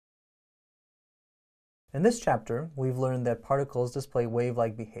In this chapter, we've learned that particles display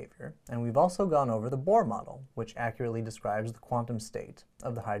wave-like behavior, and we've also gone over the Bohr model, which accurately describes the quantum state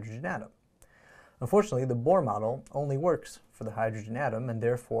of the hydrogen atom. Unfortunately, the Bohr model only works for the hydrogen atom, and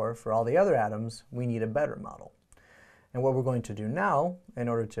therefore, for all the other atoms, we need a better model. And what we're going to do now, in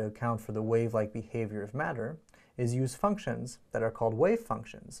order to account for the wave-like behavior of matter, is use functions that are called wave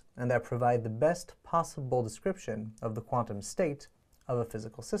functions, and that provide the best possible description of the quantum state of a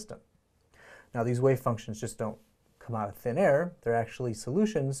physical system. Now, these wave functions just don't come out of thin air. They're actually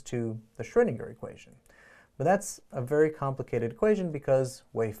solutions to the Schrödinger equation. But that's a very complicated equation because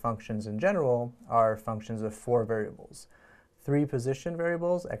wave functions in general are functions of 4 variables. 3 position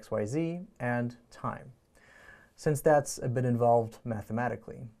variables, x, y, z, and time. Since that's a bit involved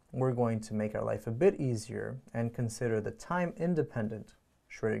mathematically, we're going to make our life a bit easier and consider the time-independent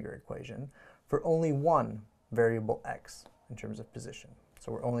Schrödinger equation for only one variable x in terms of position.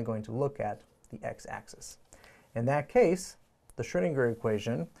 So we're only going to look at the x-axis. In that case, the Schrödinger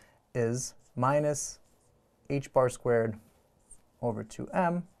equation is minus h bar squared over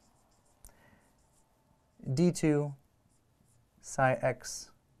 2m d2 psi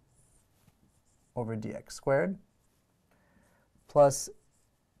x over dx squared plus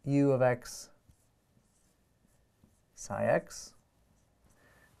u of x psi x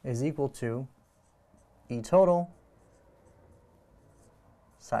is equal to E total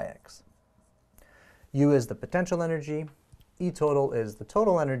psi x. U is the potential energy, E total is the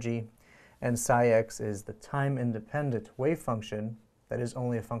total energy, and psi x is the time-independent wave function that is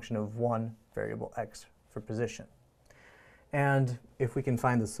only a function of one variable x for position. And if we can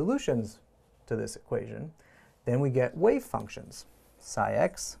find the solutions to this equation, then we get wave functions, psi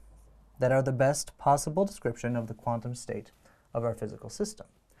x, that are the best possible description of the quantum state of our physical system.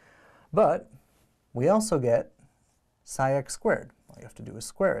 But we also get psi x squared. All you have to do is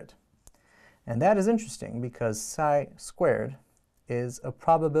square it. And that is interesting because psi squared is a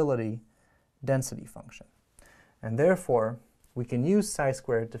probability density function. And therefore, we can use psi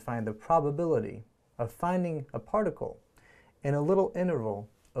squared to find the probability of finding a particle in a little interval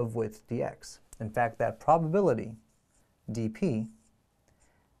of width dx. In fact, that probability, dp,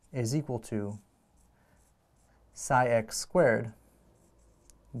 is equal to psi x squared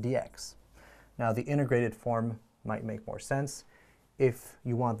dx. Now, the integrated form might make more sense. If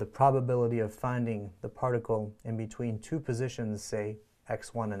you want the probability of finding the particle in between 2 positions, say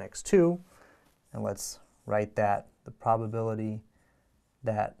x1 and x2, and let's write that, the probability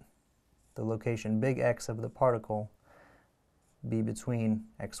that the location big X of the particle be between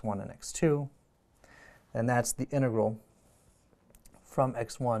x1 and x2, and that's the integral from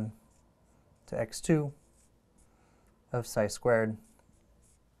x1 to x2 of psi squared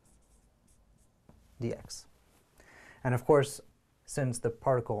dx. And of course, since the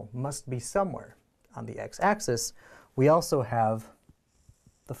particle must be somewhere on the x-axis, we also have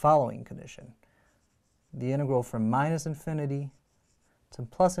the following condition. The integral from minus infinity to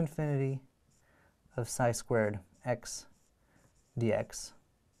plus infinity of psi squared x dx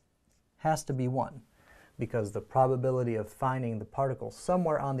has to be 1, because the probability of finding the particle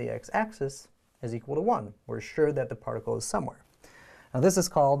somewhere on the x-axis is equal to 1. We're sure that the particle is somewhere. Now, this is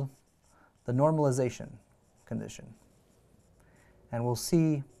called the normalization condition, and we'll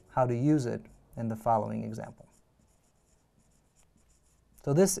see how to use it in the following example.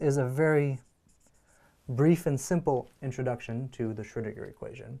 So this is a very brief and simple introduction to the Schrödinger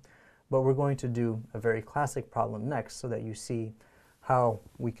equation, but we're going to do a very classic problem next so that you see how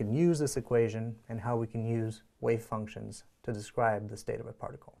we can use this equation and how we can use wave functions to describe the state of a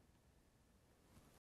particle.